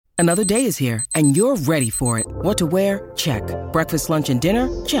Another day is here, and you're ready for it. What to wear? Check. Breakfast, lunch, and dinner?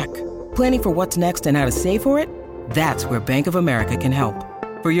 Check. Planning for what's next and how to save for it? That's where Bank of America can help.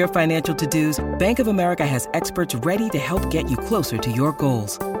 For your financial to-dos, Bank of America has experts ready to help get you closer to your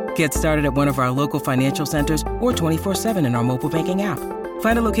goals. Get started at one of our local financial centers or 24/7 in our mobile banking app.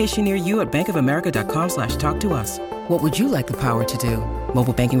 Find a location near you at bankofamerica.com/talktous. What would you like the power to do?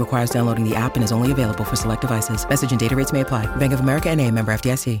 Mobile banking requires downloading the app and is only available for select devices. Message and data rates may apply. Bank of America N.A., member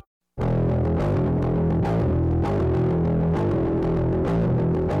FDIC.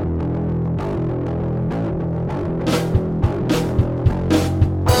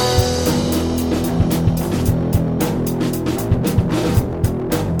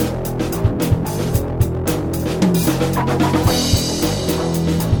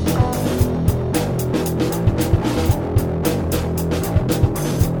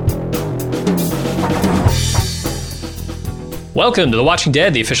 Welcome to The Watching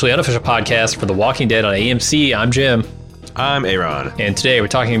Dead, the officially unofficial podcast for The Walking Dead on AMC. I'm Jim. I'm Aaron. And today we're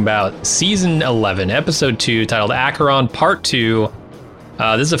talking about Season 11, Episode 2, titled Acheron Part 2.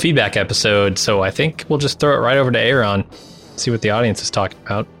 This is a feedback episode, so I think we'll just throw it right over to Aaron, see what the audience is talking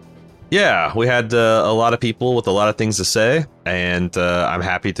about. Yeah, we had a lot of people with a lot of things to say, and I'm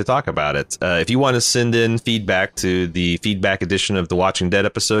happy to talk about it. If you want to send in feedback to the feedback edition of The Watching Dead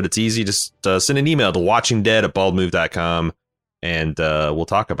episode, it's easy. Just send an email to watchingdead@baldmove.com. And we'll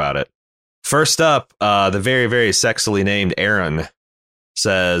talk about it. First up, the very, very sexily named Aaron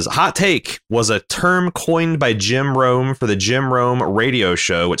says, hot take was a term coined by Jim Rome for the Jim Rome radio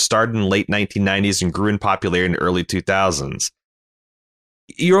show, which started in the late 1990s and grew in popularity in the early 2000s.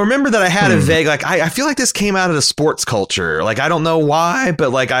 You remember that I had a vague, I feel like this came out of the sports culture. I don't know why,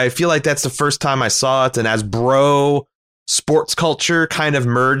 but I feel like that's the first time I saw it. And as sports culture kind of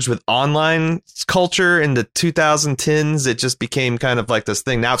merged with online culture in the 2010s, it just became kind of like this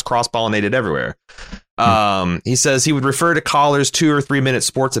thing. Now it's cross-pollinated everywhere. He says he would refer to callers' 2 or 3 minute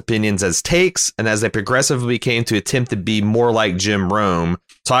sports opinions as takes, and as they progressively came to attempt to be more like Jim Rome,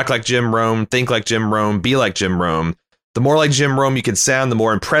 talk like Jim Rome, think like Jim Rome, be like Jim Rome, the more like Jim Rome you could sound, the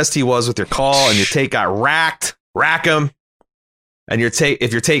more impressed he was with your call, and your take got rack him. And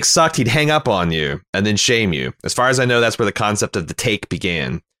if your take sucked, he'd hang up on you and then shame you. As far as I know, that's where the concept of the take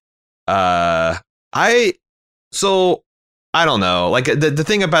began. I don't know. The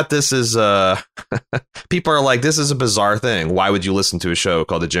thing about this is people are like, this is a bizarre thing. Why would you listen to a show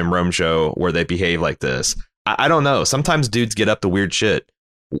called The Jim Rome Show where they behave like this? I don't know. Sometimes dudes get up to weird shit.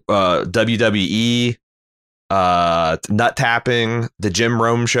 WWE, nut tapping, the Jim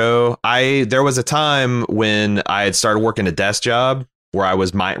Rome Show. There was a time when I had started working a desk job where I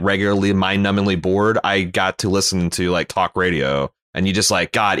was regularly mind-numbingly bored. I got to listen to talk radio, and you just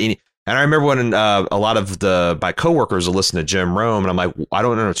God. And I remember when a lot of my coworkers would listen to Jim Rome, and I'm like, I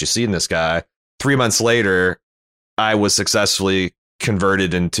don't know what you see in this guy. 3 months later, I was successfully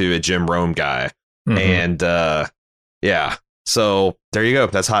converted into a Jim Rome guy, and yeah. So there you go.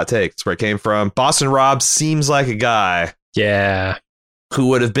 That's hot take. That's where it came from. Boston Rob seems like a guy. Yeah. Who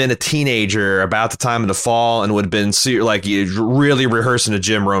would have been a teenager about the time of the fall and would have been really rehearsing the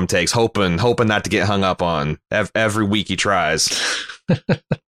Jim Rome takes, hoping not to get hung up on every week he tries.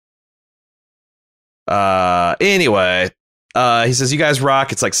 Anyway, he says, you guys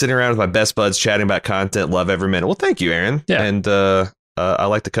rock. It's like sitting around with my best buds chatting about content. Love every minute. Well, thank you, Aaron. Yeah. And I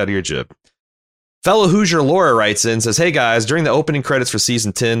like the cut of your jib. Fellow Hoosier Laura writes in, says, hey guys, during the opening credits for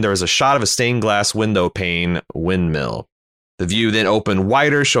season 10, there was a shot of a stained glass window pane windmill. The view then opened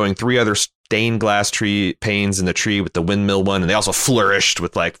wider, showing 3 other stained glass tree panes in the tree with the windmill one. And they also flourished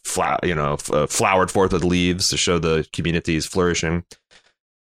with flowered forth with leaves to show the community is flourishing.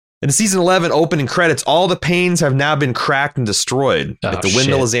 In season 11 opening credits, all the panes have now been cracked and destroyed. If the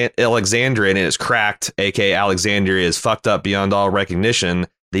windmill is Alexandria and it is cracked, aka Alexandria is fucked up beyond all recognition,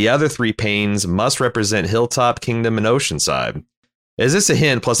 the other 3 panes must represent Hilltop, Kingdom, and Oceanside. Is this a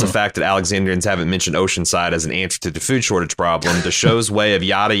hint, plus the fact that Alexandrians haven't mentioned Oceanside as an answer to the food shortage problem, the show's way of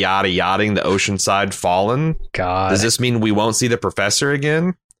yada yada yachting the Oceanside fallen? God. Does this mean we won't see the professor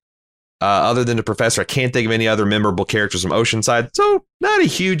again? Other than the professor, I can't think of any other memorable characters from Oceanside, so not a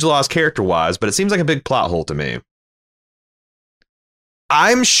huge loss character-wise, but it seems like a big plot hole to me.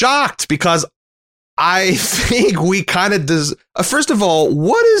 I'm shocked because I think we kind of first of all,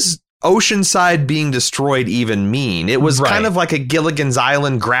 what does Oceanside being destroyed even mean? It was kind of like a Gilligan's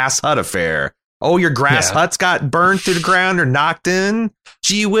Island grass hut affair. Oh, your grass huts got burned through the ground or knocked in?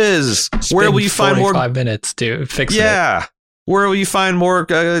 Gee whiz. Where will you find more? 5 minutes to fix it. Yeah. Where will you find more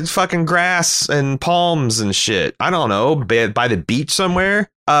fucking grass and palms and shit? I don't know. By the beach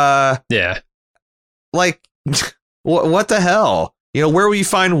somewhere? Yeah. Like, what the hell? You know, where will you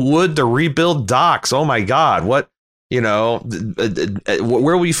find wood to rebuild docks? Oh my God. What, you know,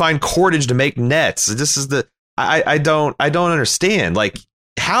 where will you find cordage to make nets? This is I don't understand. Like,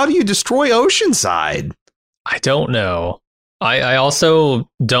 how do you destroy Oceanside? I don't know. I also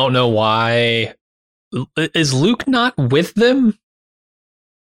don't know why. Is Luke not with them?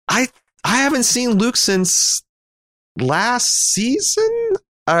 I haven't seen Luke since last season.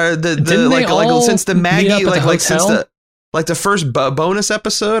 Since the Maggie, since the first bonus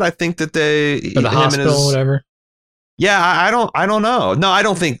episode. I think that they or the hospital, or whatever. Yeah, I don't know. No, I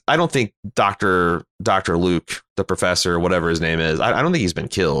don't think Dr. Luke, the professor, whatever his name is. I don't think he's been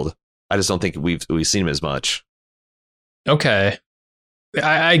killed. I just don't think we've seen him as much. Okay.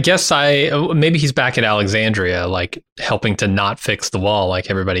 I guess maybe he's back at Alexandria, like helping to not fix the wall like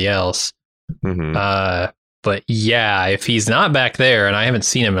everybody else. Mm-hmm. But yeah, if he's not back there, and I haven't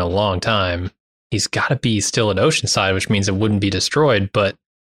seen him in a long time, he's got to be still at Oceanside, which means it wouldn't be destroyed. But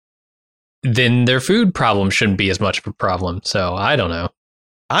then their food problem shouldn't be as much of a problem. So I don't know.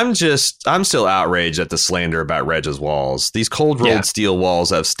 I'm still outraged at the slander about Reg's walls. These cold rolled steel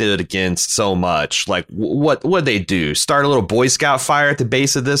walls I've stood against so much. Like, what'd they do? Start a little Boy Scout fire at the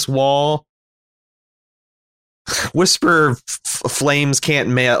base of this wall? Whisper flames can't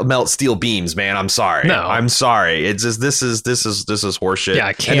melt steel beams, man. I'm sorry. No, I'm sorry. It's just this is horseshit.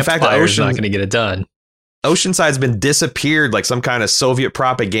 Yeah, campfire's not going to get it done. Oceanside's been disappeared like some kind of Soviet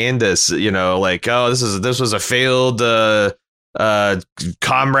propagandist. You know, like, oh, this was a failed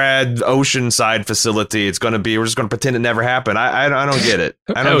Comrade Oceanside facility. It's going to be. We're just going to pretend it never happened. I don't get it.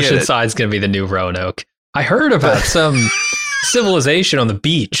 I don't get it. Oceanside's going to be the new Roanoke. I heard about some civilization on the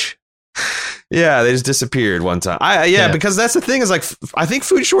beach. Yeah, they just disappeared one time. Because that's the thing is, like, I think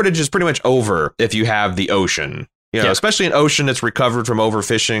food shortage is pretty much over if you have the ocean. You know, especially an ocean that's recovered from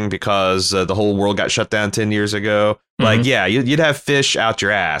overfishing because the whole world got shut down 10 years ago. Mm-hmm. Like, yeah, you'd have fish out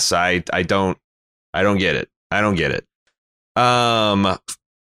your ass. I don't get it. I don't get it.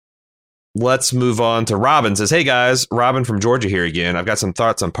 Let's move on to Robin. Says, hey guys, Robin from Georgia here again. I've got some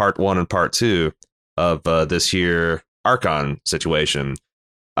thoughts on part 1 and part 2 of this here Archon situation.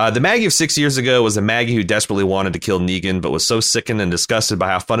 The Maggie of 6 years ago was a Maggie who desperately wanted to kill Negan, but was so sickened and disgusted by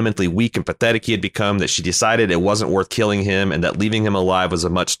how fundamentally weak and pathetic he had become that she decided it wasn't worth killing him and that leaving him alive was a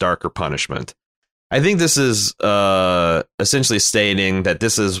much darker punishment. I think this is essentially stating that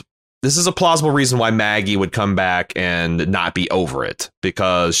this is a plausible reason why Maggie would come back and not be over it,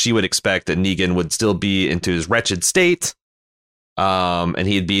 because she would expect that Negan would still be into his wretched state, and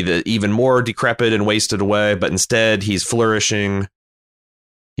he'd be even more decrepit and wasted away, but instead he's flourishing.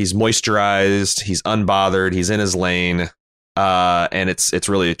 He's moisturized, he's unbothered, he's in his lane, and it's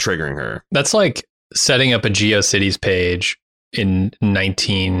really triggering her. That's like setting up a GeoCities page in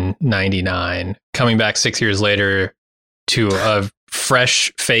 1999, coming back 6 years later to a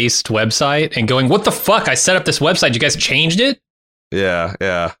fresh-faced website and going, what the fuck? I set up this website. You guys changed it? Yeah.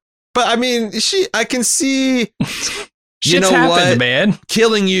 But I mean, I can see... Shit's happened, man.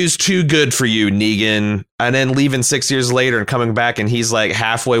 Killing you's too good for you, Negan. And then leaving 6 years later and coming back and he's like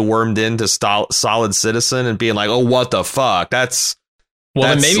halfway wormed into Solid Citizen and being like, oh, what the fuck? Then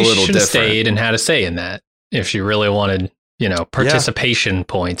maybe she should have stayed and had a say in that if she really wanted, participation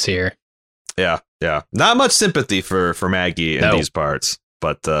points here. Yeah. Not much sympathy for Maggie in these parts.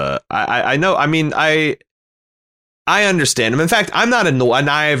 But I know. I mean, I understand him. In fact, I'm not annoyed, and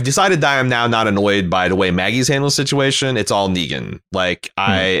I've decided that I'm now not annoyed by the way Maggie's handled the situation. It's all Negan. Like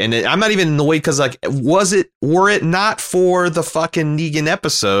I'm not even annoyed because, like, were it not for the fucking Negan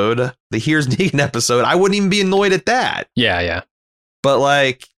episode, the Here's Negan episode, I wouldn't even be annoyed at that. Yeah. But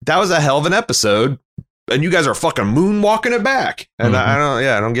like, that was a hell of an episode, and you guys are fucking moonwalking it back, and I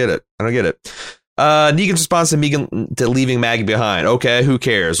don't get it. Negan's response to leaving Maggie behind. Okay, who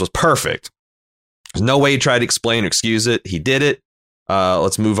cares? Was perfect. There's no way he tried to explain or excuse it. He did it.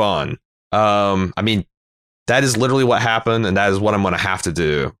 Let's move on. I mean, that is literally what happened, and that is what I'm going to have to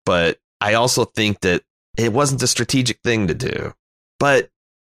do. But I also think that it wasn't the strategic thing to do. But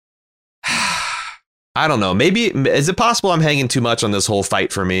I don't know. Maybe is it possible I'm hanging too much on this whole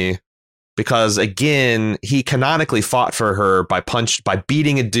fight for me? Because again, he canonically fought for her by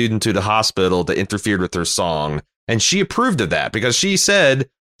beating a dude into the hospital that interfered with her song, and she approved of that because she said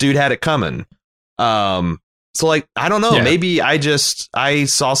dude had it coming. So like, I don't know, maybe I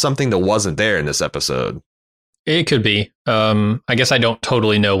saw something that wasn't there in this episode. It could be. I guess I don't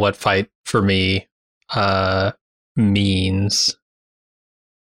totally know what fight for me, means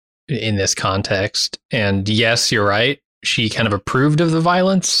in this context. And yes, you're right. She kind of approved of the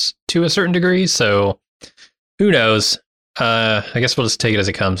violence to a certain degree. So who knows? I guess we'll just take it as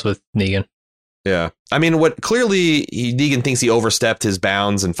it comes with Negan. Yeah. I mean, what clearly Negan thinks he overstepped his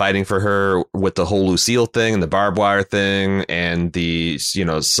bounds in fighting for her with the whole Lucille thing and the barbed wire thing and the,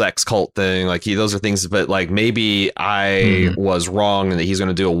 sex cult thing. Like those are things, but like maybe I was wrong and that he's going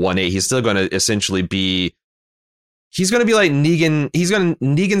to do a 180. He's still going to essentially be. He's going to be like Negan.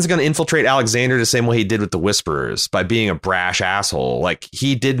 Negan's going to infiltrate Alexander the same way he did with the Whisperers by being a brash asshole. Like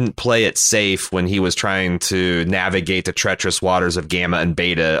he didn't play it safe when he was trying to navigate the treacherous waters of Gamma and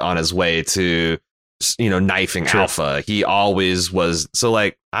Beta on his way to, knifing Alpha. He always was. So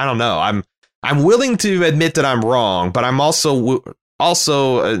like, I don't know. I'm willing to admit that I'm wrong, but I'm also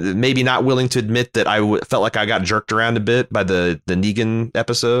maybe not willing to admit that I felt like I got jerked around a bit by the Negan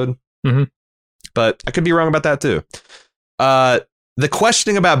episode. Mm-hmm. But I could be wrong about that, too. The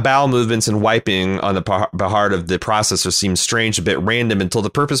questioning about bowel movements and wiping on the part of the processor seems strange, a bit random until the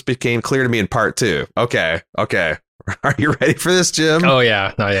purpose became clear to me in part 2. Okay. Are you ready for this, Jim? Oh,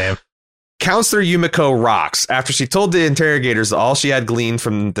 yeah. I am. Counselor Yumiko rocks. After she told the interrogators that all she had gleaned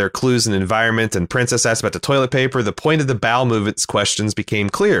from their clues and environment and Princess asked about the toilet paper, the point of the bowel movements questions became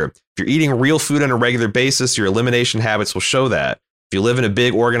clear. If you're eating real food on a regular basis, your elimination habits will show that. If you live in a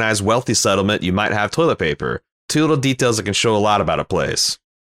big, organized, wealthy settlement, you might have toilet paper. 2 little details that can show a lot about a place.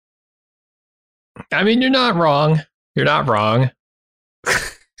 I mean, you're not wrong. I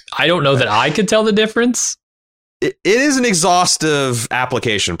don't know that I could tell the difference. It is an exhaustive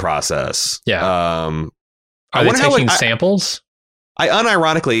application process. Yeah. Are they taking samples? I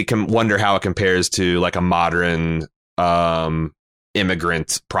unironically can wonder how it compares to like a modern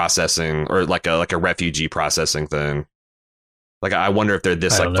immigrant processing or like a refugee processing thing. Like, I wonder if they're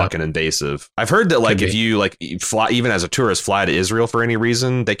this like fucking invasive. I've heard that like if you like fly, even as a tourist, fly to Israel for any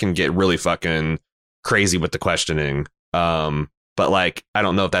reason, they can get really fucking crazy with the questioning. But like, I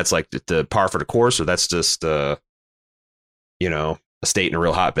don't know if that's like the par for the course or that's just, a state in a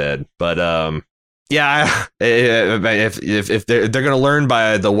real hotbed. But yeah, if they're going to learn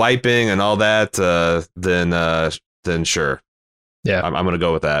by the wiping and all that, then sure. Yeah, I'm going to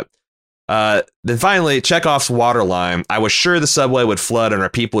go with that. Then finally, Chekhov's water line. I was sure the subway would flood and our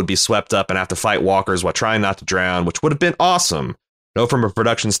people would be swept up and have to fight walkers while trying not to drown, which would have been awesome. No, from a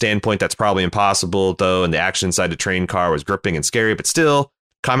production standpoint, that's probably impossible, though, and the action inside the train car was gripping and scary, but still,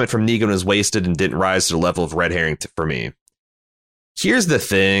 comment from Negan was wasted and didn't rise to the level of red herring for me. Here's the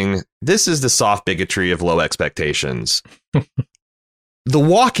thing. This is the soft bigotry of low expectations. The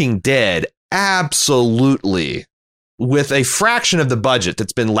Walking Dead absolutely, with a fraction of the budget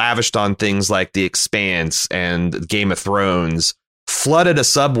that's been lavished on things like The Expanse and Game of Thrones, flooded a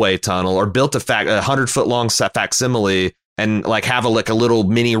subway tunnel or built a 100-foot long facsimile and like have a little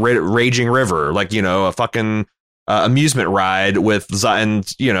mini raging river, like, a fucking amusement ride with, and,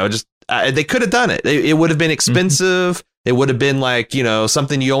 just they could have done it. It would have been expensive. Mm-hmm. It would have been like,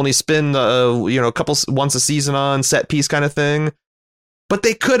 something you only spend, once a season on, set piece kind of thing. But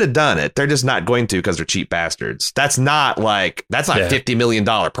they could have done it. They're just not going to because they're cheap bastards. That's not a $50 million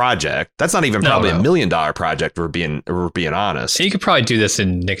project. That's not even probably $1 million project. We're being honest. You could probably do this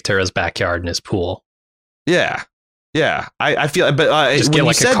in Nick Tura's backyard in his pool. Yeah. I feel, but just get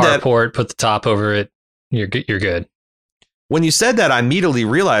like a carport, put the top over it. You're good. When you said that, I immediately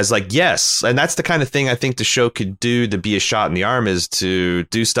realized, like, yes, and that's the kind of thing I think the show could do to be a shot in the arm, is to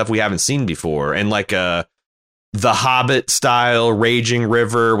do stuff we haven't seen before, and like the Hobbit style raging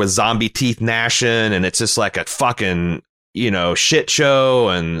river with zombie teeth gnashing, and it's just like a fucking shit show,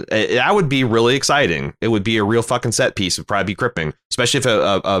 and that would be really exciting. It would be a real fucking set piece. It would probably be gripping, especially if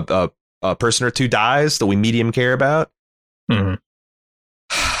a person or two dies that we medium care about. Mm-hmm.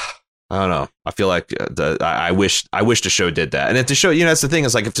 I don't know. I feel like I wish the show did that. And if the show, that's the thing,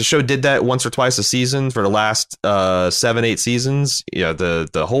 is like if the show did that once or twice a season for the last 7-8 seasons,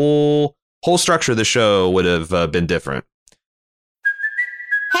 the whole structure of the show would have been different.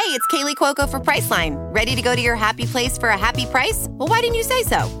 Hey, it's Kaylee Cuoco for Priceline. Ready to go to your happy place for a happy price? Well, why didn't you say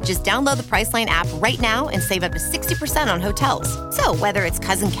so? Just download the Priceline app right now and save up to 60% on hotels. So whether it's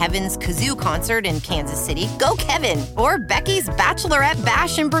Cousin Kevin's Kazoo Concert in Kansas City, go Kevin, or Becky's Bachelorette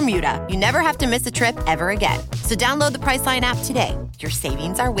Bash in Bermuda, you never have to miss a trip ever again. So download the Priceline app today. Your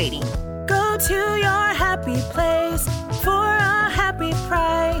savings are waiting. Go to your happy place for a happy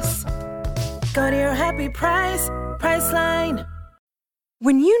price. Go to your happy price, Priceline.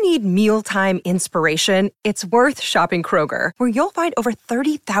 When you need mealtime inspiration, it's worth shopping Kroger, where you'll find over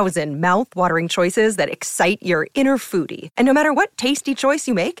 30,000 mouth-watering choices that excite your inner foodie. And no matter what tasty choice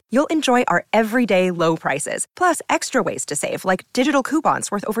you make, you'll enjoy our everyday low prices, plus extra ways to save, like digital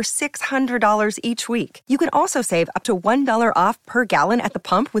coupons worth over $600 each week. You can also save up to $1 off per gallon at the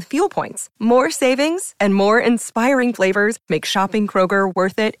pump with fuel points. More savings and more inspiring flavors make shopping Kroger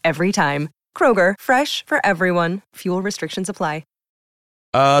worth it every time. Kroger, fresh for everyone. Fuel restrictions apply.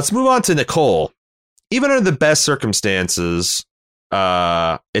 Let's move on to Nicole. Even under the best circumstances,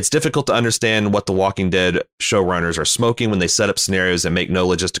 it's difficult to understand what the Walking Dead showrunners are smoking when they set up scenarios that make no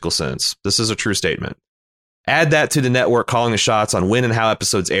logistical sense. This is a true statement. Add that to the network calling the shots on when and how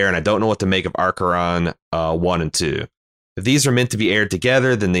episodes air, and I don't know what to make of Archeron 1 and 2. If these are meant to be aired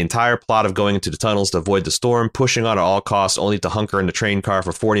together, then the entire plot of going into the tunnels to avoid the storm, pushing on at all costs only to hunker in the train car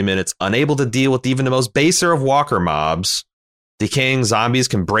for 40 minutes, unable to deal with even the most baser of walker mobs. Decaying zombies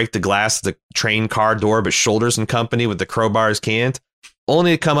can break the glass of the train car door, but Shoulders and company with the crowbars can't.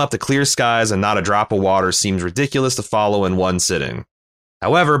 Only to come up to clear skies and not a drop of water seems ridiculous to follow in one sitting.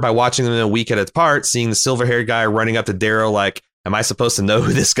 However, by watching them in a week at a part, seeing the silver-haired guy running up to Daryl like, am I supposed to know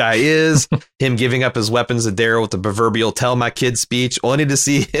who this guy is? Him giving up his weapons to Daryl with the proverbial tell my kid speech, only to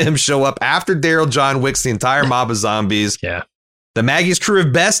see him show up after Daryl John Wicks the entire mob of zombies. Yeah. The Maggie's crew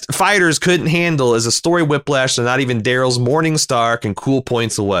of best fighters couldn't handle is a story whiplash that not even Daryl's Morning Star can cool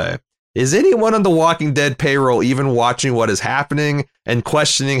points away. Is anyone on the Walking Dead payroll even watching what is happening and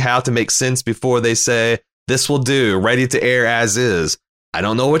questioning how to make sense before they say, this will do, ready to air as is? I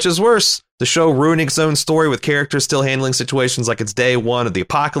don't know which is worse, the show ruining its own story with characters still handling situations like it's day one of the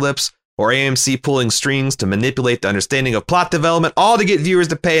apocalypse, or AMC pulling strings to manipulate the understanding of plot development, all to get viewers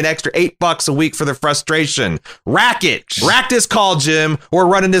to pay an extra $8 a week for their frustration. Rack it! Rack this call, Jim. We're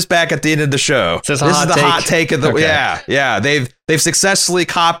running this back at the end of the show. This is the hot take of the okay. Yeah. They've successfully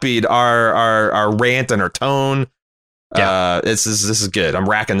copied our rant and our tone. Yeah. This is good. I'm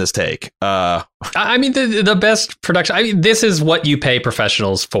racking this take. I mean, the best production. I mean, this is what you pay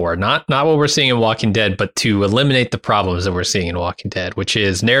professionals for, not what we're seeing in Walking Dead, but to eliminate the problems that we're seeing in Walking Dead, which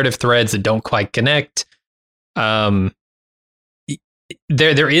is narrative threads that don't quite connect. There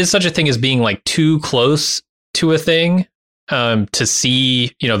is such a thing as being like too close to a thing to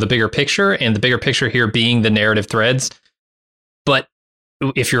see, the bigger picture, and the bigger picture here being the narrative threads. But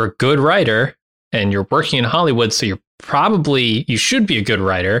if you're a good writer and you're working in Hollywood, so you should be a good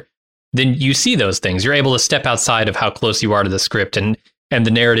writer, then you see those things. You're able to step outside of how close you are to the script and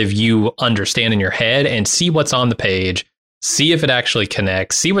the narrative you understand in your head and see what's on the page, see if it actually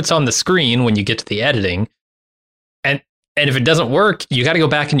connects, see what's on the screen when you get to the editing. And if it doesn't work, you got to go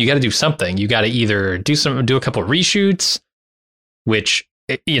back and you got to do something. You got to either do a couple of reshoots, which,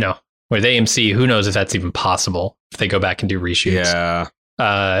 with AMC, who knows if that's even possible if they go back and do reshoots.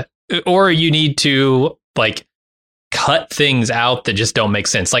 Yeah. Or you need to cut things out that just don't make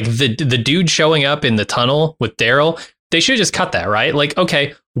sense. Like the dude showing up in the tunnel with Daryl, they should just cut that, right? Like,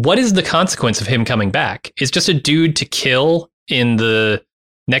 okay, what is the consequence of him coming back? It's just a dude to kill in the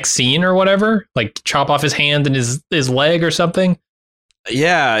next scene or whatever, like chop off his hand and his leg or something.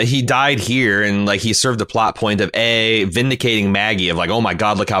 Yeah, he died here, and he served the plot point of A, vindicating Maggie of oh my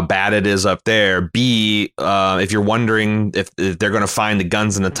God, look how bad it is up there. B, if you're wondering if they're going to find the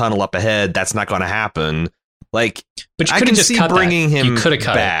guns in the tunnel up ahead, that's not going to happen. But you I can just see cut bringing that. him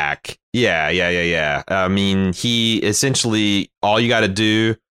back. Yeah. I mean, he essentially, all you got to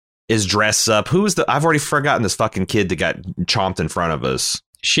do is dress up. I've already forgotten this fucking kid that got chomped in front of us.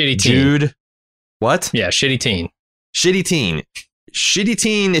 Shitty teen. Jude. What? Yeah, shitty teen. Shitty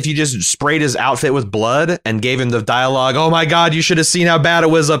teen, if you just sprayed his outfit with blood and gave him the dialogue, oh my God, you should have seen how bad it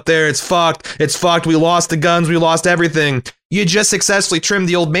was up there. It's fucked. We lost the guns. We lost everything. You just successfully trimmed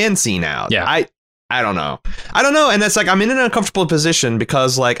the old man scene out. Yeah. I don't know. And that's I'm in an uncomfortable position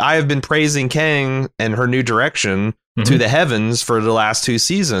because I have been praising Kang and her new direction to the heavens for the last 2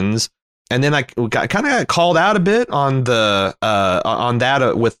 seasons. And then I kind of got called out a bit on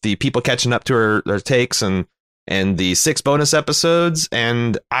that with the people catching up to her takes and the 6 bonus episodes.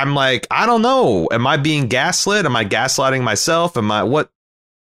 And I'm like, I don't know. Am I being gaslit? Am I gaslighting myself? What?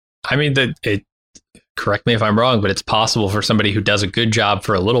 I mean, correct me if I'm wrong, but it's possible for somebody who does a good job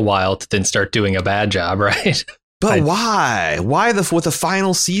for a little while to then start doing a bad job, right? But why? Why with the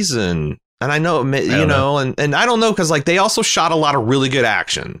final season? And I know, and I don't know, because they also shot a lot of really good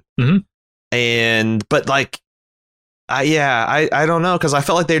action. Mm-hmm. I don't know, because I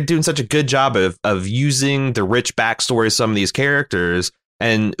felt like they're doing such a good job of using the rich backstory of some of these characters.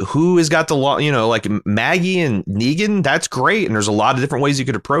 And who has got the Maggie and Negan? That's great. And there's a lot of different ways you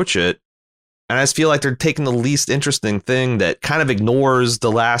could approach it. And I just feel like they're taking the least interesting thing that kind of ignores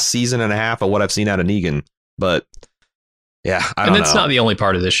the last season and a half of what I've seen out of Negan. But yeah, I don't know. And it's not the only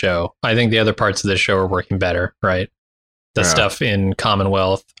part of this show. I think the other parts of this show are working better, right? The stuff in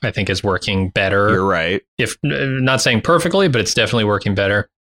Commonwealth, I think, is working better. You're right. If not saying perfectly, but it's definitely working better.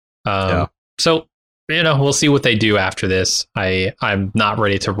 So, we'll see what they do after this. I'm not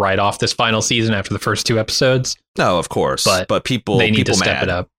ready to write off this final season after the first 2 episodes. No, of course. But people they need people to step mad. it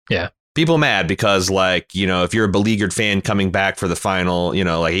up. Yeah. people mad because, like, you know, if you're a beleaguered fan coming back for the final, you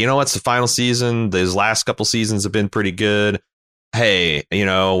know, like, you know, what's the final season? These last couple seasons have been pretty good. Hey, you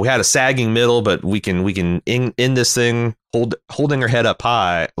know, we had a sagging middle, but we can end this thing holding our head up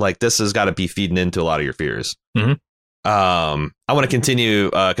high. Like, this has got to be feeding into a lot of your fears. Mm-hmm. I want to continue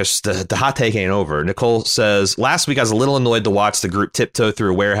because the hot take ain't over. Nicole says, last week I was a little annoyed to watch the group tiptoe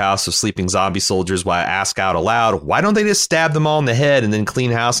through a warehouse of sleeping zombie soldiers while I ask out aloud, why don't they just stab them all in the head and then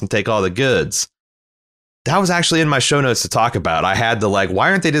clean house and take all the goods? That was actually in my show notes to talk about. I had the like,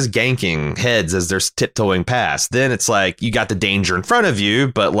 why aren't they just ganking heads as they're tiptoeing past? Then it's like you got the danger in front of you,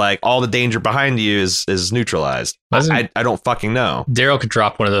 but like all the danger behind you is neutralized. I don't fucking know. Daryl could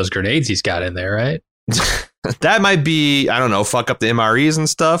drop one of those grenades he's got in there, right? That might be, I don't know, fuck up the MREs and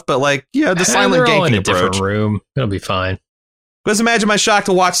stuff, but like, yeah, the silent ganking in a approach. Different room. It'll be fine. Because imagine my shock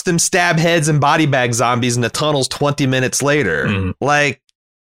to watch them stab heads and body bag zombies in the tunnels 20 minutes later. Like,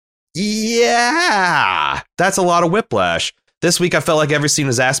 yeah, that's a lot of whiplash. This week, I felt like every scene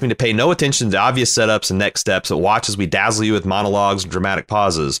was asking me to pay no attention to obvious setups and next steps, but watch as we dazzle you with monologues and dramatic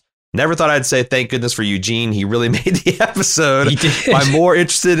pauses. Never thought I'd say thank goodness for Eugene. He really made the episode. He did. I'm more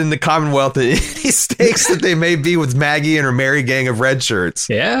interested in the Commonwealth than any stakes that they may be with Maggie and her merry gang of red shirts.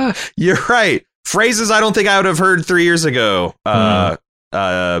 Yeah, you're right. Phrases I don't think I would have heard 3 years ago. Mr.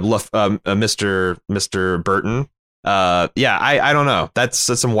 Burton. Yeah, I don't know. That's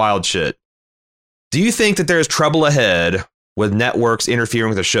some wild shit. Do you think that there's trouble ahead with networks interfering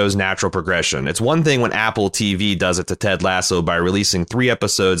with the show's natural progression? It's one thing when Apple TV does it to Ted Lasso by releasing 3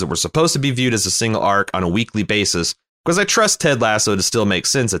 episodes that were supposed to be viewed as a single arc on a weekly basis, because I trust Ted Lasso to still make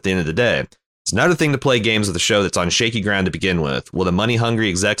sense at the end of the day. It's another thing to play games with a show that's on shaky ground to begin with. Will the money-hungry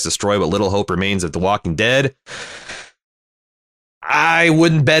execs destroy what little hope remains of The Walking Dead? I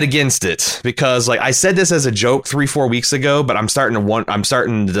wouldn't bet against it, because like I said this as a joke 3-4 weeks ago, but I'm starting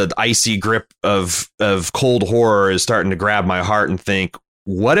the icy grip of cold horror is starting to grab my heart and think,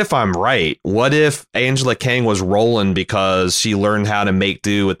 what if I'm right? What if Angela Kang was rolling because she learned how to make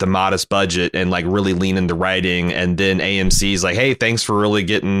do with the modest budget and like really lean into writing, and then AMC's like, hey, thanks for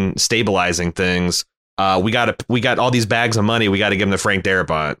really stabilizing things. We got all these bags of money. We got to give them to Frank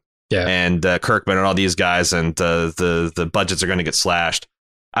Darabont. Yeah, and Kirkman and all these guys, and the budgets are going to get slashed.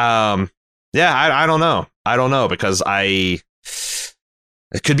 I don't know. I don't know, because it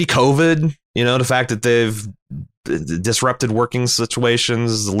could be COVID. You know, the fact that they've disrupted working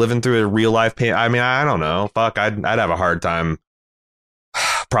situations, living through a real life pain. I mean, I don't know. Fuck, I'd have a hard time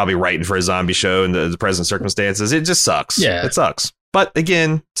probably writing for a zombie show in the present circumstances. It just sucks. Yeah, it sucks. But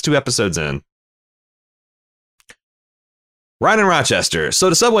again, it's 2 episodes in. Ryan in Rochester. So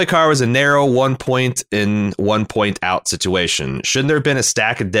the subway car was a narrow 1 point in 1 point out situation. Shouldn't there have been a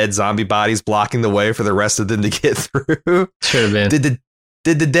stack of dead zombie bodies blocking the way for the rest of them to get through? Should have been.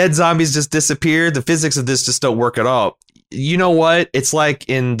 Did the dead zombies just disappear? The physics of this just don't work at all. You know what? It's like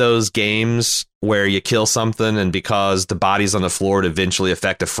in those games where you kill something, and because the body's on the floor, it eventually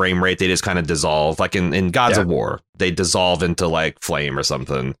affect the frame rate, they just kind of dissolve. Like in Gods of War, they dissolve into like flame or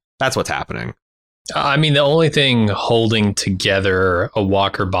something. That's what's happening. I mean, the only thing holding together a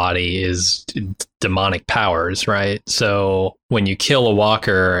walker body is demonic powers, right? So when you kill a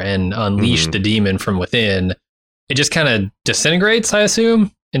walker and unleash the demon from within, it just kind of disintegrates, I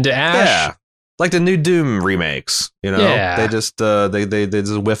assume, into ash. Yeah, like the new Doom remakes. You know, they just they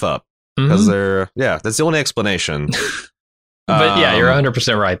just whiff up because that's the only explanation. But yeah, you're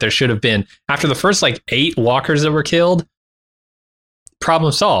 100% right. There should have been, after the first like 8 walkers that were killed.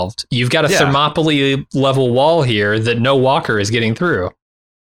 Problem solved. You've got a Thermopylae level wall here that no walker is getting through.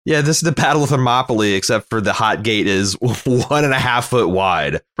 Yeah, this is the Battle of Thermopylae, except for the hot gate is 1.5 foot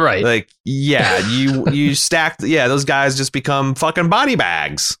wide. Right. Like, yeah, you stacked. Yeah, those guys just become fucking body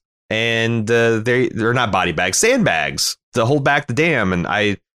bags, and they're not body bags, sandbags to hold back the dam. And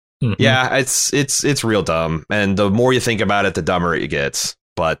yeah, it's real dumb. And the more you think about it, the dumber it gets.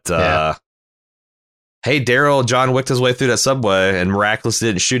 But hey, Daryl, John Wicked his way through that subway and miraculously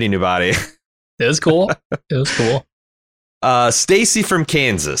didn't shoot anybody. It was cool. It was cool. Stacy from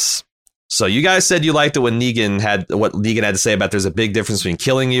Kansas. So you guys said you liked it when Negan had to say about there's a big difference between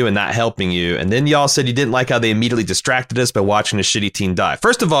killing you and not helping you. And then y'all said you didn't like how they immediately distracted us by watching a shitty teen die.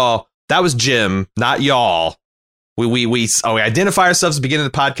 First of all, that was Jim, not y'all. We identify ourselves at the beginning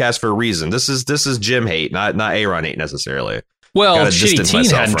of the podcast for a reason. This is Jim hate, not Aaron hate necessarily. Well, Shitty Teen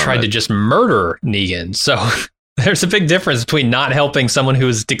hadn't tried to just murder Negan, so there's a big difference between not helping someone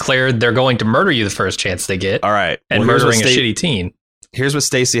who's declared they're going to murder you the first chance they get, all right, and murdering a shitty teen. Here's what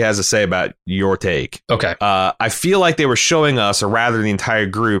Stacy has to say about your take. Okay. I feel like they were showing us, or rather the entire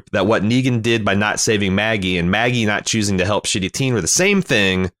group, that what Negan did by not saving Maggie and Maggie not choosing to help Shitty Teen were the same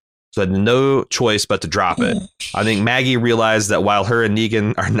thing, so I had no choice but to drop it. I think Maggie realized that while her and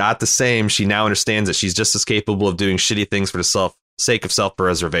Negan are not the same, she now understands that she's just as capable of doing shitty things for the sake of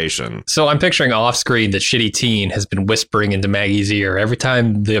self-preservation. So I'm picturing off screen that shitty teen has been whispering into Maggie's ear every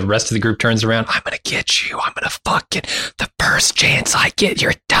time the rest of the group turns around. I'm going to get you. I'm going to fucking, the first chance I get,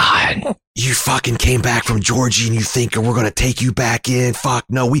 you're done. You fucking came back from Georgie and you think we're going to take you back in? Fuck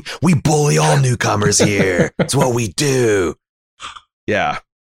no, we bully all newcomers here. It's what we do. Yeah.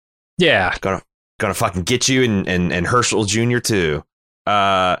 Yeah. Gonna fucking get you and Herschel Jr. too.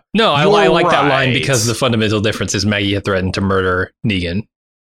 No, I like that line because the fundamental difference is Maggie had threatened to murder Negan.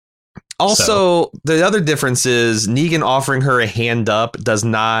 Also, the other difference is Negan offering her a hand up does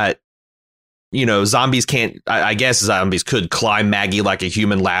not, zombies can't, I guess zombies could climb Maggie like a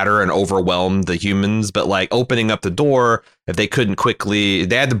human ladder and overwhelm the humans, but like opening up the door, if they couldn't quickly,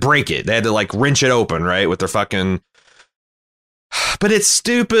 they had to break it. They had to like wrench it open, right? With their fucking, but it's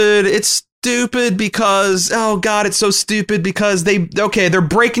stupid. It's stupid because, oh God, it's so stupid because they're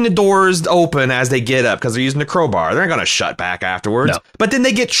breaking the doors open as they get up because they're using the crowbar. They're not going to shut back afterwards. No. But then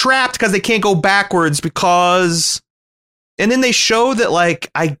they get trapped because they can't go backwards because, and then they show that like,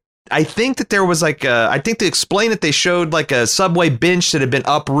 I think that there was like I think to explain it, they showed like a subway bench that had been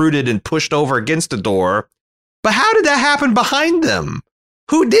uprooted and pushed over against the door. But how did that happen behind them?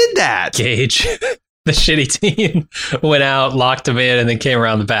 Who did that? Gage. The shitty teen went out, locked him in, and then came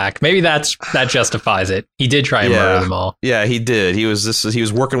around the back. Maybe that justifies it. He did try and murder them all. Yeah, he did. He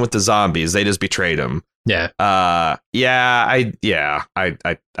was working with the zombies. They just betrayed him. Yeah. I don't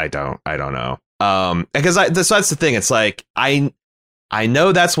know. Because that's the thing. It's like I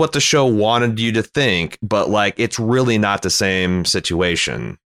know that's what the show wanted you to think, but like it's really not the same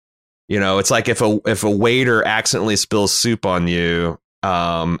situation. It's like if a waiter accidentally spills soup on you.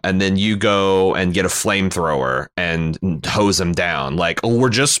 And then you go and get a flamethrower and hose them down. Like, oh, we're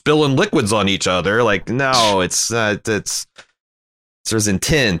just spilling liquids on each other. Like, no, it's there's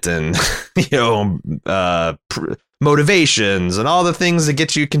intent and, motivations and all the things that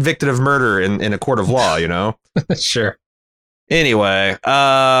get you convicted of murder in a court of law, Sure. Anyway,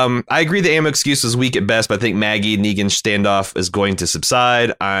 I agree the ammo excuse is weak at best, but I think Maggie and Negan's standoff is going to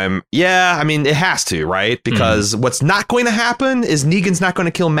subside. It has to, right? Because what's not going to happen is Negan's not going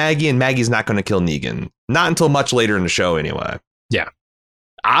to kill Maggie and Maggie's not going to kill Negan. Not until much later in the show, anyway. Yeah.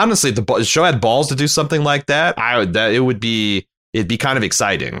 Honestly, if the show had balls to do something like that, it'd be kind of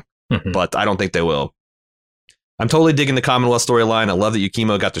exciting, but I don't think they will. I'm totally digging the Commonwealth storyline. I love that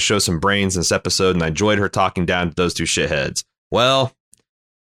Yukimo got to show some brains in this episode, and I enjoyed her talking down to those two shitheads. Well,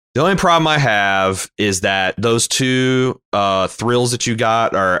 the only problem I have is that those two thrills that you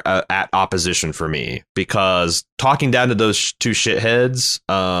got are at opposition for me, because talking down to those two shitheads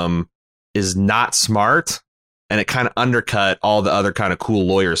is not smart, and it kind of undercut all the other kind of cool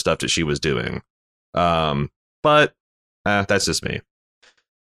lawyer stuff that she was doing. But that's just me.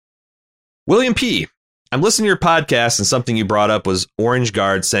 William P. I'm listening to your podcast, and something you brought up was Orange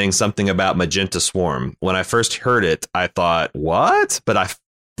Guard saying something about Magenta Swarm. When I first heard it, I thought, what? But I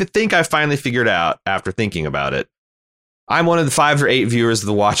think I finally figured out after thinking about it. I'm one of the 5 or 8 viewers of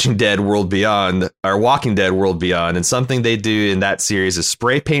the Walking Dead World Beyond, and something they do in that series is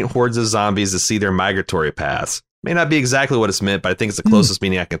spray paint hordes of zombies to see their migratory paths. May not be exactly what it's meant, but I think it's the closest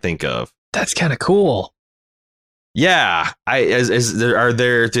meaning I can think of. That's kind of cool. Yeah,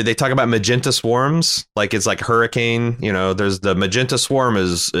 do they talk about magenta swarms? Like it's like hurricane, there's the magenta swarm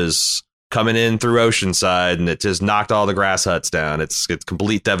is coming in through Oceanside and it just knocked all the grass huts down. It's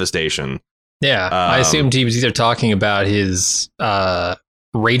complete devastation. Yeah, I assumed he was either talking about his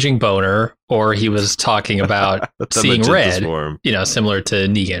raging boner or he was talking about seeing red, swarm. Similar to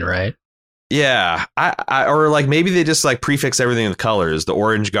Negan, right? Yeah, or like maybe they just like prefix everything with colors. The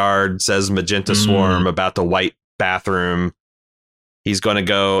Orange Guard says magenta swarm about the white bathroom. He's going to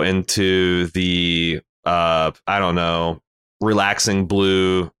go into the relaxing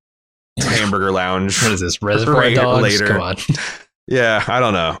blue hamburger lounge. What is this, Reservoir Dogs? Later. Come on. Yeah, I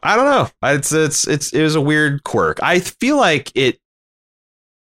don't know. It was a weird quirk. I feel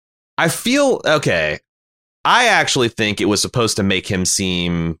okay. I actually think it was supposed to make him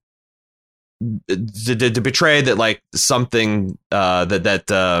seem to betray that like something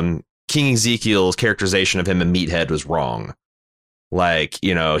that King Ezekiel's characterization of him in Meathead was wrong. Like,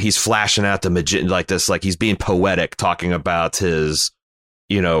 he's flashing out the magenta like this, like he's being poetic, talking about his,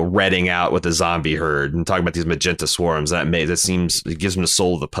 redding out with the zombie herd and talking about these magenta swarms. That seems, it gives him the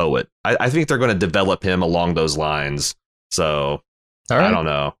soul of the poet. I think they're going to develop him along those lines. So right. I don't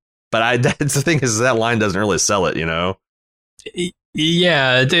know. But that's the thing is that line doesn't really sell it,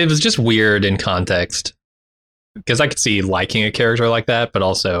 Yeah, it was just weird in context. because I could see liking a character like that, but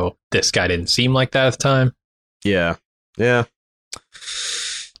also this guy didn't seem like that at the time. Yeah.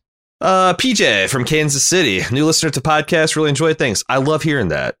 PJ from Kansas City, new listener to podcast, really enjoyed things. I love hearing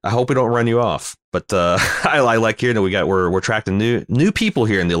that. I hope we don't run you off, but I like hearing that we're attracting new people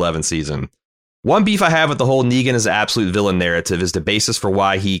here in the 11th season. One beef I have with the whole Negan is absolute villain narrative is the basis for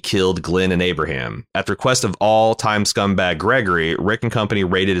why he killed Glenn and Abraham. At the request of all-time scumbag Gregory, Rick and company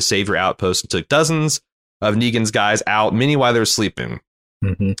raided a savior outpost and took dozens of Negan's guys out, many while they were sleeping.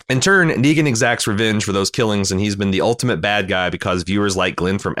 Mm-hmm. In turn, Negan exacts revenge for those killings, and he's been the ultimate bad guy because viewers like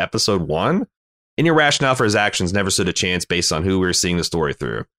Glenn from episode 1. Any rationale for his actions never stood a chance based on who we were seeing the story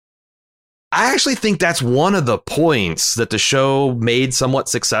through. I actually think that's one of the points that the show made somewhat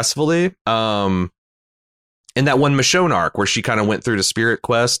successfully. In that one Michonne arc where she kind of went through the Spirit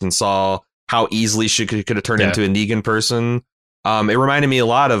Quest and saw how easily she could have turned into a Negan person. It reminded me a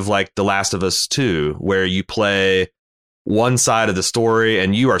lot of like The Last of Us 2, where you play one side of the story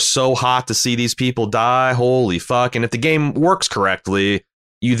and you are so hot to see these people die. Holy fuck. And if the game works correctly,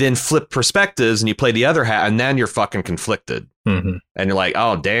 you then flip perspectives and you play the other half, and then you're fucking conflicted. Mm-hmm. And you're like,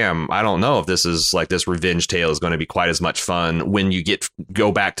 oh, damn, I don't know if this is like this revenge tale is going to be quite as much fun when you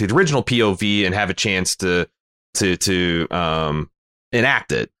go back to the original POV and have a chance to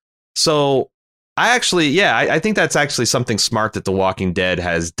enact it. So I think that's actually something smart that The Walking Dead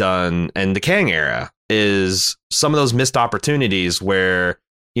has done in the Kang era, is some of those missed opportunities where,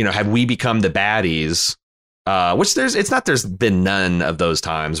 you know, have we become the baddies? Which there's been none of those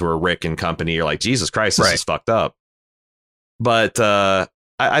times where Rick and company are like, Jesus Christ, this is fucked up. But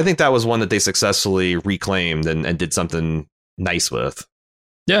I think that was one that they successfully reclaimed and did something nice with.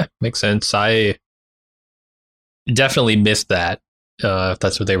 Yeah, makes sense. I definitely missed that, if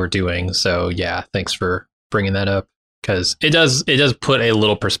that's what they were doing. So yeah, thanks for bringing that up, because it does put a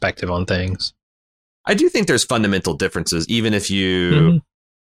little perspective on things. I do think there's fundamental differences, even if you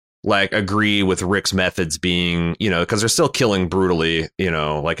like agree with Rick's methods being, you know, because they're still killing brutally, you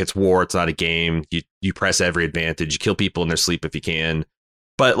know, like it's war. It's not a game. You press every advantage. You kill people in their sleep if you can.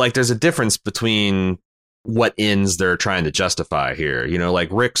 But like there's a difference between what ends they're trying to justify here. You know, like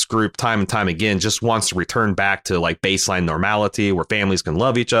Rick's group time and time again just wants to return back to like baseline normality where families can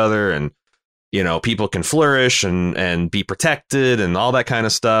love each other and, you know, people can flourish and be protected and all that kind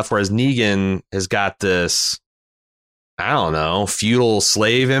of stuff. Whereas Negan has got this, I don't know, feudal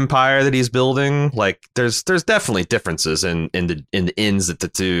slave empire that he's building. Like there's definitely differences in the ends of the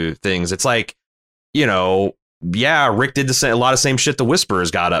two things. It's like, you know, yeah, Rick did a lot of same shit the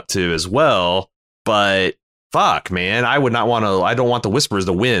Whisperers got up to as well. But fuck, man, I don't want the Whisperers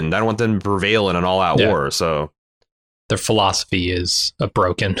to win. I don't want them to prevail in an all-out war. So their philosophy is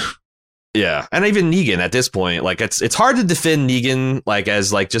broken. Yeah, and even Negan at this point, like it's hard to defend Negan like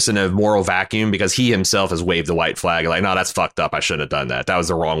as like just in a moral vacuum, because he himself has waved the white flag like, no, that's fucked up. I shouldn't have done that. That was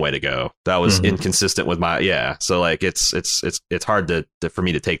the wrong way to go. That was inconsistent with my So like it's hard to for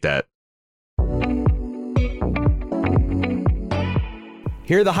me to take that.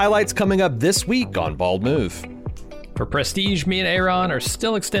 Here are the highlights coming up this week on Bald Move. For Prestige, me and Aaron are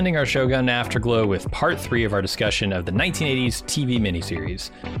still extending our Shogun Afterglow with part 3 of our discussion of the 1980s TV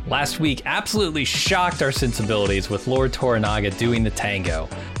miniseries. Last week absolutely shocked our sensibilities with Lord Toranaga doing the tango.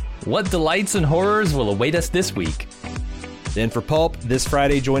 What delights and horrors will await us this week? Then for Pulp, this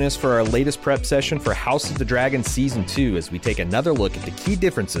Friday, join us for our latest prep session for House of the Dragon Season 2 as we take another look at the key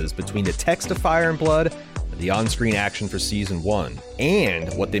differences between the text of Fire and Blood and the on-screen action for Season 1,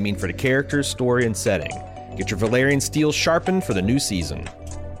 and what they mean for the characters, story, and setting. Get your Valerian steel sharpened for the new season.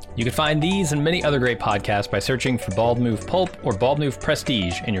 You can find these and many other great podcasts by searching for Bald Move Pulp or Bald Move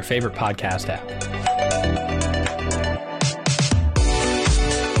Prestige in your favorite podcast app.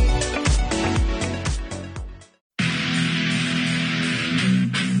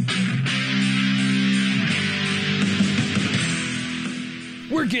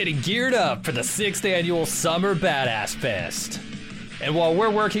 We're getting geared up for the 6th annual Summer Badass Fest. And while we're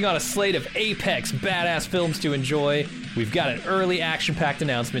working on a slate of apex badass films to enjoy, we've got an early action-packed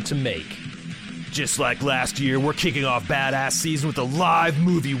announcement to make. Just like last year, we're kicking off Badass Season with a live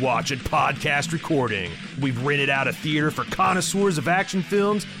movie watch and podcast recording. We've rented out a theater for connoisseurs of action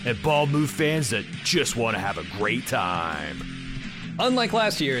films and Bald Move fans that just want to have a great time. Unlike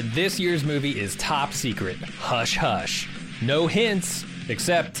last year, this year's movie is top secret. Hush hush. No hints,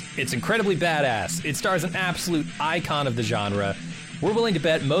 except it's incredibly badass. It stars an absolute icon of the genre. We're willing to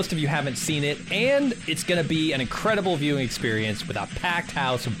bet most of you haven't seen it, and it's going to be an incredible viewing experience with a packed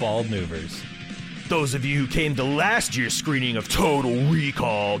house of bald movers. Those of you who came to last year's screening of Total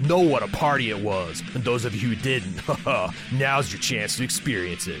Recall know what a party it was. And those of you who didn't, now's your chance to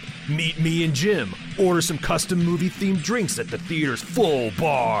experience it. Meet me and Jim, order some custom movie-themed drinks at the theater's full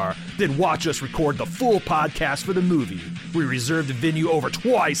bar, then watch us record the full podcast for the movie. We reserved a venue over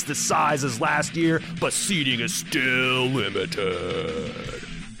twice the size as last year, but seating is still limited.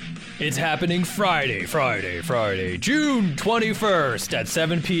 It's happening Friday, June 21st at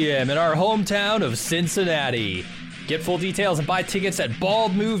 7 p.m. in our hometown of Cincinnati. Get full details and buy tickets at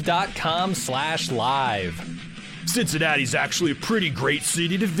baldmove.com/live. Cincinnati's actually a pretty great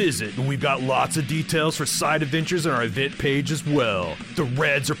city to visit, and we've got lots of details for side adventures on our event page as well. The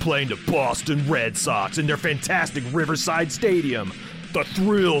Reds are playing the Boston Red Sox in their fantastic Riverside Stadium. The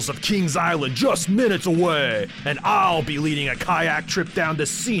thrills of Kings Island just minutes away, and I'll be leading a kayak trip down the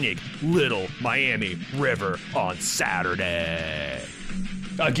scenic Little Miami River on Saturday.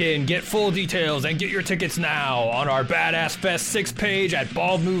 Again, get full details and get your tickets now on our Badass Fest 6 page at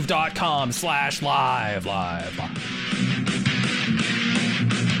baldmove.com/live.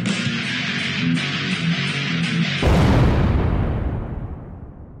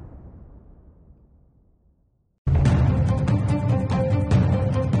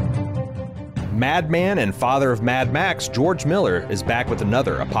 Madman and father of Mad Max, George Miller, is back with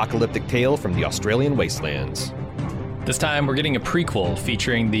another apocalyptic tale from the Australian wastelands. This time, we're getting a prequel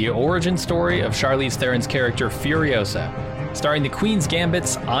featuring the origin story of Charlize Theron's character Furiosa, starring the Queen's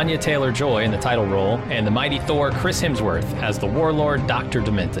Gambit's Anya Taylor-Joy in the title role and the mighty Thor Chris Hemsworth as the warlord Dr.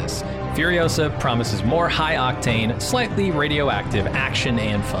 Dementus. Furiosa promises more high-octane, slightly radioactive action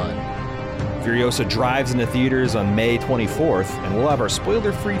and fun. Furiosa drives into theaters on May 24th, and we'll have our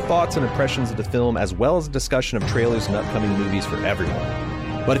spoiler-free thoughts and impressions of the film, as well as a discussion of trailers and upcoming movies for everyone.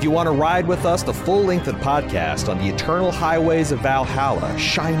 But if you want to ride with us the full length of the podcast on the eternal highways of Valhalla,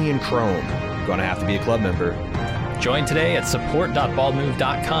 shiny and chrome, you're going to have to be a club member. Join today at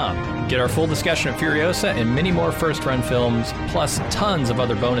support.baldmove.com. Get our full discussion of Furiosa and many more first-run films, plus tons of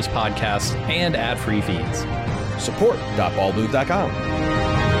other bonus podcasts and ad-free feeds. Support.baldmove.com.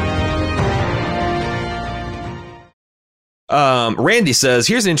 Randy says,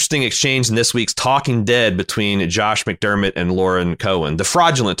 here's an interesting exchange in this week's Talking Dead between Josh McDermott and Lauren Cohen. The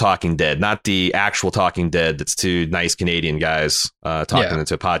fraudulent Talking Dead, not the actual Talking Dead that's two nice Canadian guys talking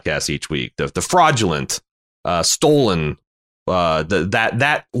into a podcast each week. The fraudulent, stolen,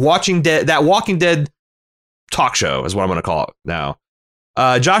 that Walking Dead talk show is what I'm going to call it now.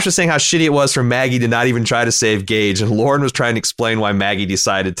 Josh was saying how shitty it was for Maggie to not even try to save Gage, and Lauren was trying to explain why Maggie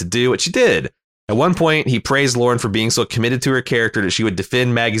decided to do what she did. At one point, he praised Lauren for being so committed to her character that she would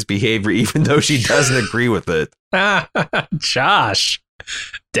defend Maggie's behavior even though she doesn't agree with it. Josh.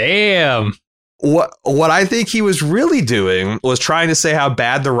 Damn. What I think he was really doing was trying to say how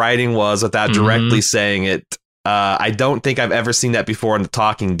bad the writing was without directly saying it. I don't think I've ever seen that before in The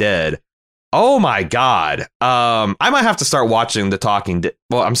Talking Dead. Oh, my God. I might have to start watching The Talking Dead.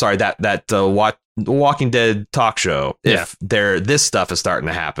 Well, I'm sorry, that Walking Dead talk show if this stuff is starting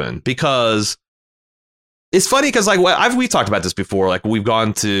to happen, because it's funny because we've talked about this before. Like, we've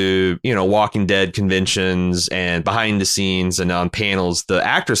gone to, Walking Dead conventions and behind the scenes and on panels. The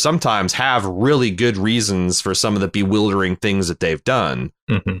actors sometimes have really good reasons for some of the bewildering things that they've done.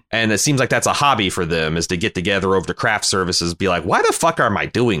 Mm-hmm. And it seems like that's a hobby for them, is to get together over to craft services, be like, why the fuck am I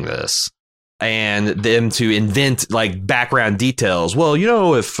doing this? And them to invent like background details. Well,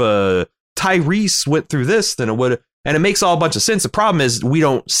 if Tyrese went through this, then it would. And it makes all a bunch of sense. The problem is we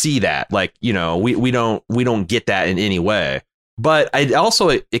don't see that. Like, we don't get that in any way. But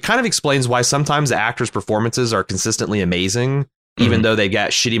it kind of explains why sometimes the actors' performances are consistently amazing, even though they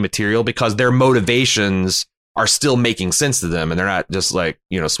got shitty material, because their motivations are still making sense to them and they're not just like,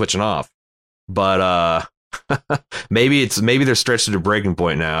 switching off. But maybe they're stretched to the breaking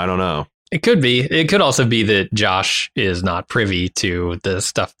point now. I don't know. It could be. It could also be that Josh is not privy to the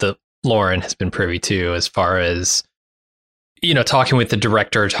stuff that Lauren has been privy to, as far as, talking with the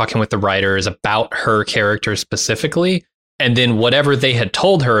director, talking with the writers about her character specifically. And then whatever they had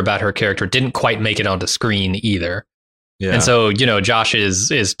told her about her character didn't quite make it onto screen either. Yeah. And so, Josh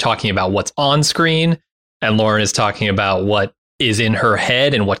is talking about what's on screen, and Lauren is talking about what is in her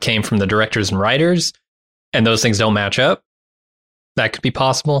head and what came from the directors and writers. And those things don't match up. That could be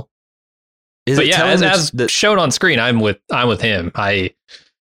possible. But yeah, as shown on screen, I'm with him.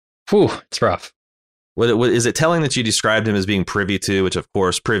 It's rough. Is it telling that you described him as being privy to, which of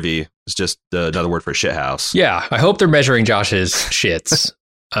course privy is just another word for shithouse? Yeah, I hope they're measuring Josh's shits.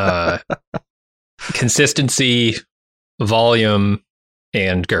 Consistency, volume,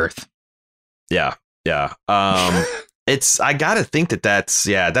 and girth. Yeah. I gotta think that's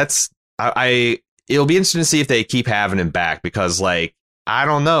it'll be interesting to see if they keep having him back, because like, I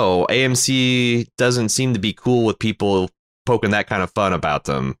don't know, AMC doesn't seem to be cool with people poking that kind of fun about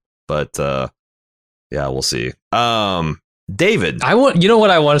them, but yeah, we'll see. David, you know what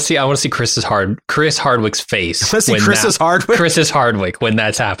I want to see? I want to see Chris Hardwick's face. Let's see Chris Hardwick when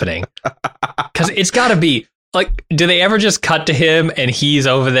that's happening, because it's got to be like, do they ever just cut to him and he's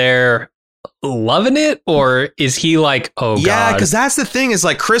over there loving it, or is he like, oh god? Yeah, because that's the thing, is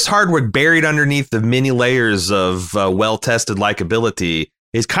like Chris Hardwick, buried underneath the many layers of well-tested likability,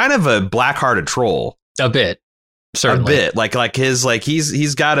 is kind of a black-hearted troll. A bit. Certainly. A bit like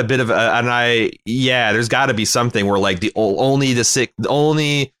he's got a bit of there's got to be something where like only the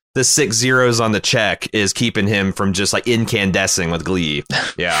 6 zeros on the check is keeping him from just like incandescing with glee.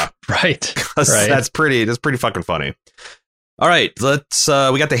 Yeah. Right. That's pretty fucking funny. All right, let's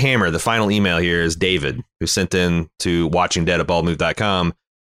we got the hammer. The final email here is David, who sent in to watchingdead@baldmove.com.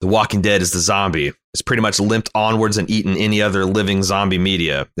 The Walking Dead is the zombie. It's pretty much limped onwards and eaten any other living zombie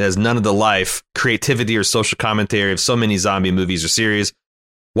media. It has none of the life, creativity, or social commentary of so many zombie movies or series.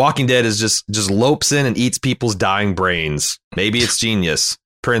 Walking Dead is just lopes in and eats people's dying brains. Maybe it's genius.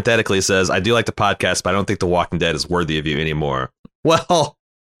 Parenthetically says, I do like the podcast, but I don't think The Walking Dead is worthy of you anymore. Well,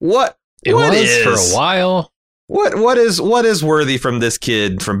 what is for a while? What is worthy from this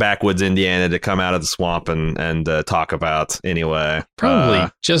kid from backwoods Indiana to come out of the swamp and talk about anyway? Probably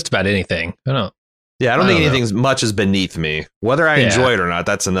just about anything. I don't think anything much is beneath me. Whether I enjoy it or not,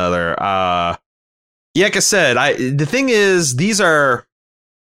 that's another. Like I said, the thing is, these are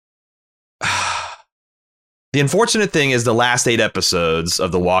the unfortunate thing is the last 8 episodes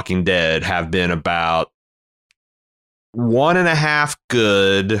of The Walking Dead have been about 1.5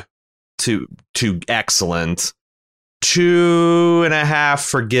 good to excellent, 2.5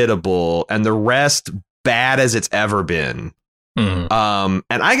 forgettable, and the rest bad as it's ever been. And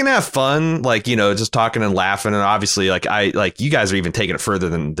I can have fun, like, you know, just talking and laughing, and obviously like you guys are even taking it further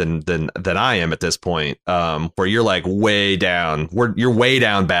than I am at this point, where you're like way down, you're way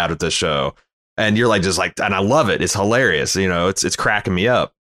down bad with this show, and you're like just like, and I love it, it's hilarious, you know, it's cracking me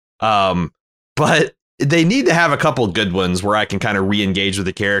up, but they need to have a couple good ones where I can kind of re-engage with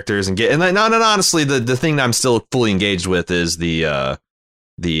the characters and get, and honestly, the thing that I'm still fully engaged with is the I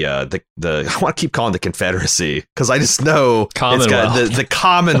want to keep calling it the Confederacy, because I just know Commonwealth. It's got the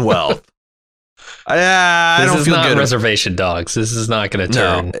Commonwealth. I don't feel good. Reservation Dogs. This is not going to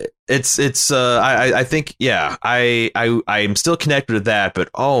turn. No, it's I think I'm still connected with that, but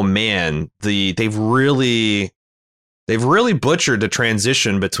oh man, they've really butchered the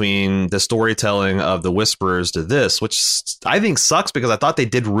transition between the storytelling of the Whisperers to this, which I think sucks, because I thought they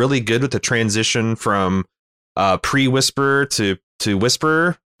did really good with the transition from pre-Whisper to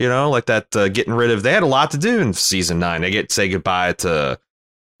Whisper, you know, like that getting rid of, they had a lot to do in season 9. They get to say goodbye to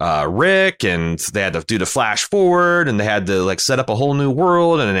Rick, and they had to do the flash forward, and they had to like set up a whole new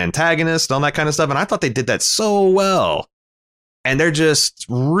world and an antagonist and all that kind of stuff. And I thought they did that so well. And they're just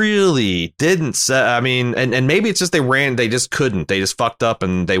really didn't set. I mean, and maybe it's just they just couldn't. They just fucked up,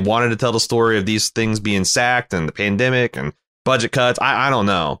 and they wanted to tell the story of these things being sacked and the pandemic and budget cuts. I don't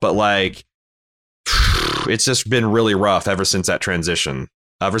know. But like, it's just been really rough ever since that transition.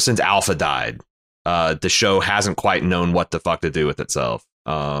 Ever since Alpha died, the show hasn't quite known what the fuck to do with itself.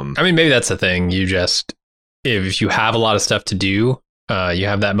 I mean, maybe that's the thing. You just, if you have a lot of stuff to do, you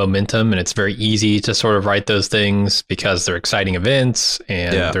have that momentum, and it's very easy to sort of write those things because they're exciting events,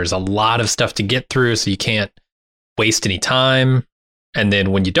 and there's a lot of stuff to get through, so you can't waste any time. And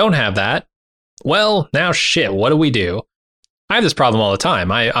then when you don't have that, well, now shit, what do we do? I have this problem all the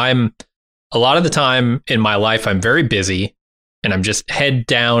time. I'm a lot of the time in my life, I'm very busy, and I'm just head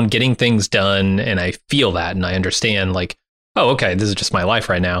down getting things done, and I feel that, and I understand like, oh, okay, this is just my life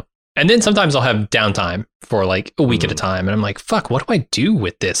right now. And then sometimes I'll have downtime for like a week at a time. And I'm like, fuck, what do I do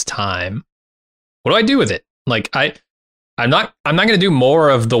with this time? What do I do with it? Like, I'm not going to do more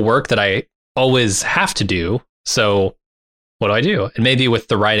of the work that I always have to do. So what do I do? And maybe with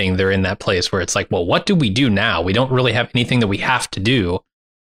the writing, they're in that place where it's like, well, what do we do now? We don't really have anything that we have to do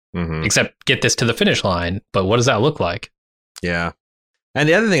except get this to the finish line. But what does that look like? Yeah. And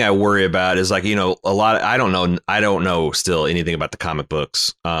the other thing I worry about is like, you know, I don't know still anything about the comic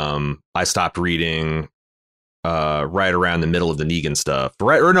books. I stopped reading right around the middle of the Negan stuff,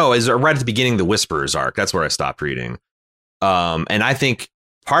 right at the beginning of the Whisperers arc. That's where I stopped reading. And I think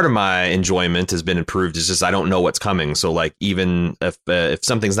part of my enjoyment has been improved is just I don't know what's coming. So like, even if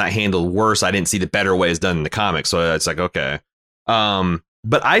something's not handled worse, I didn't see the better ways done in the comics. So it's like, okay.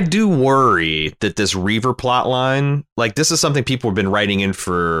 But I do worry that this Reaver plot line, like this is something people have been writing in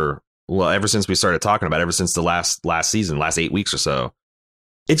for, well, ever since we started talking about it, ever since the last season, last 8 weeks or so.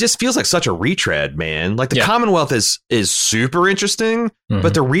 it just feels like such a retread, man. Like the Commonwealth is super interesting,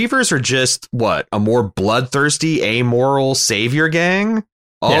 but the Reavers are just a more bloodthirsty, amoral savior gang.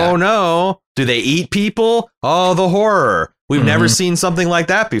 Oh no. Do they eat people? Oh, the horror. We've never seen something like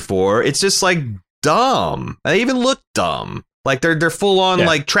that before. It's just like dumb. They even look dumb. Like they're full on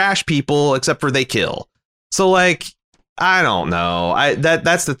like trash people, except for they kill. So like, I don't know.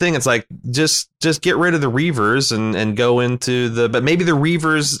 That's the thing. It's like just get rid of the Reavers and go into but maybe the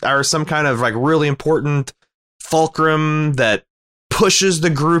Reavers are some kind of like really important fulcrum that pushes the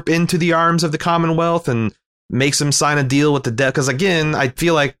group into the arms of the Commonwealth and makes them sign a deal with the death. Because again, I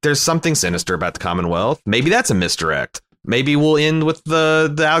feel like there's something sinister about the Commonwealth. Maybe that's a misdirect. Maybe we'll end with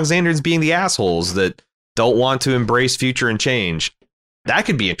the Alexandrians being the assholes that don't want to embrace future and change. That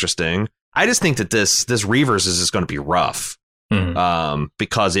could be interesting. I just think that this Reavers is just going to be rough,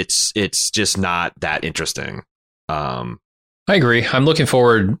 because it's just not that interesting. I agree. I'm looking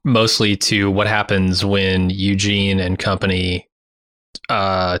forward mostly to what happens when Eugene and company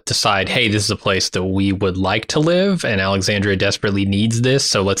decide, hey, this is a place that we would like to live, and Alexandria desperately needs this,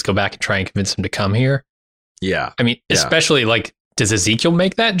 so let's go back and try and convince them to come here. Yeah. I mean, especially like, does Ezekiel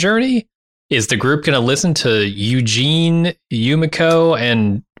make that journey? Is the group going to listen to Eugene, Yumiko,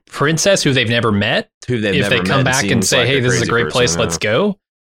 and Princess, who they've never met, if they come back and say, hey, this is a great place, let's go?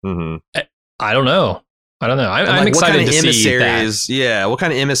 I don't know. I'm excited to see that. Yeah, what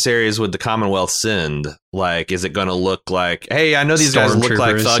kind of emissaries would the Commonwealth send? Like, is it going to look like, hey, I know these guys look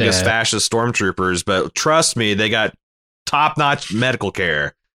like thuggish, fascist stormtroopers, but trust me, they got top-notch medical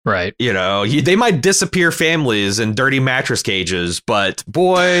care. Right. You know, they might disappear families in dirty mattress cages, but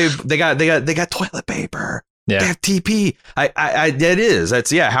boy, they got toilet paper. Yeah. They have TP.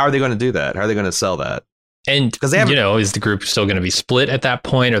 How are they going to do that? How are they going to sell that? And because is the group still going to be split at that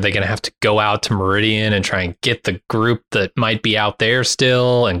point? Are they going to have to go out to Meridian and try and get the group that might be out there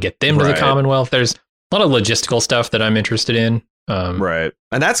still and get them to the Commonwealth? There's a lot of logistical stuff that I'm interested in. Right.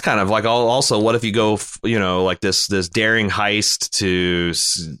 And that's kind of like also, what if you go, like this daring heist to,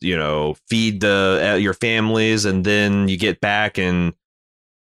 feed your families, and then you get back and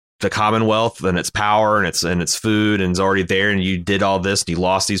the Commonwealth and its power and its food and it's already there, and you did all this and you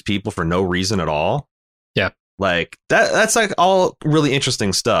lost these people for no reason at all. Yeah. Like that's like all really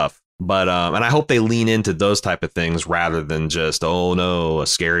interesting stuff. But and I hope they lean into those type of things rather than just, oh no, a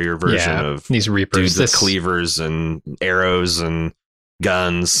scarier version of these Reapers, dudes with cleavers and arrows and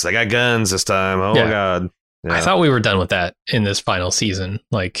guns. They got guns this time. Oh my God. Yeah. I thought we were done with that in this final season.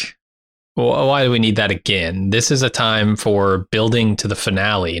 Like, why do we need that again? This is a time for building to the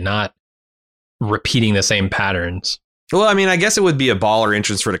finale, not repeating the same patterns. Well, I mean, I guess it would be a baller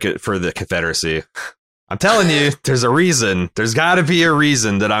entrance for the Confederacy. I'm telling you, there's a reason. There's got to be a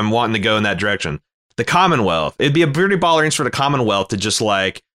reason that I'm wanting to go in that direction. The Commonwealth. It'd be a pretty baller entrance for the Commonwealth to just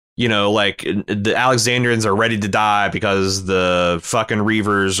like the Alexandrians are ready to die because the fucking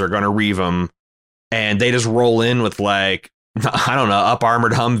Reavers are going to reave them, and they just roll in with like, I don't know, up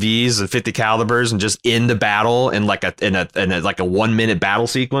armored Humvees and 50 calibers and just end the battle in like a 1 minute battle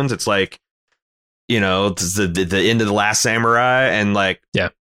sequence. It's like, it's the end of The Last Samurai, and like,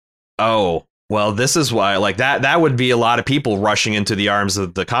 oh, well, this is why, like that would be a lot of people rushing into the arms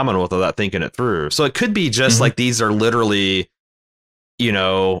of the Commonwealth without thinking it through. So it could be just like these are literally,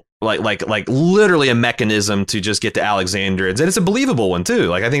 like literally a mechanism to just get to Alexandrians. And it's a believable one, too.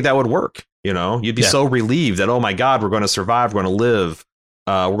 Like, I think that would work. You'd be so relieved that, oh, my God, we're going to survive. We're going to live.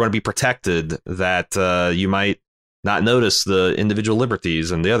 We're going to be protected, that you might not notice the individual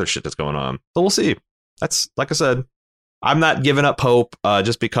liberties and the other shit that's going on. So we'll see. That's, like I said, I'm not giving up hope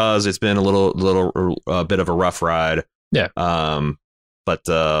just because it's been a little bit of a rough ride. Yeah. But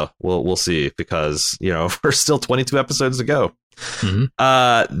we'll see, because, we're still 22 episodes to go.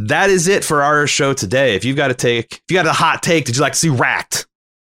 That is it for our show today. If you got a hot take that you'd like to see racked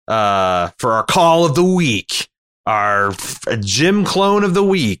for our call of the week, our Jim clone of the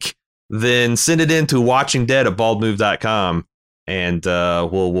week, then send it in to watchingdead@baldmove.com and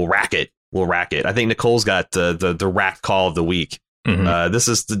we'll rack it. We'll rack it. I think Nicole's got the rack call of the week. This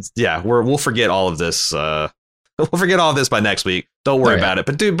is we'll forget all of this. We'll forget all of this by next week. Don't worry about it.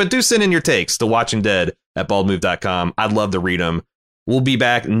 But do send in your takes to watchingdead@baldmove.com. I'd love to read them. We'll be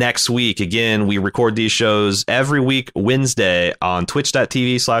back next week. Again, we record these shows every week Wednesday on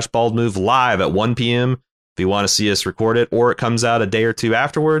twitch.tv/baldmove live at 1 p.m. if you want to see us record it, or it comes out a day or two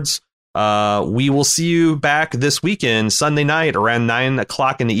afterwards. We will see you back this weekend, Sunday night around 9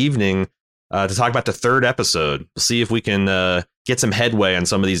 o'clock in the evening, to talk about the third episode. We'll see if we can get some headway on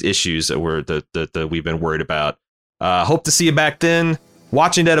some of these issues that we've been worried about. Hope to see you back then.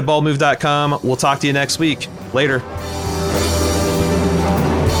 WatchingDead@baldmove.com. We'll talk to you next week. Later.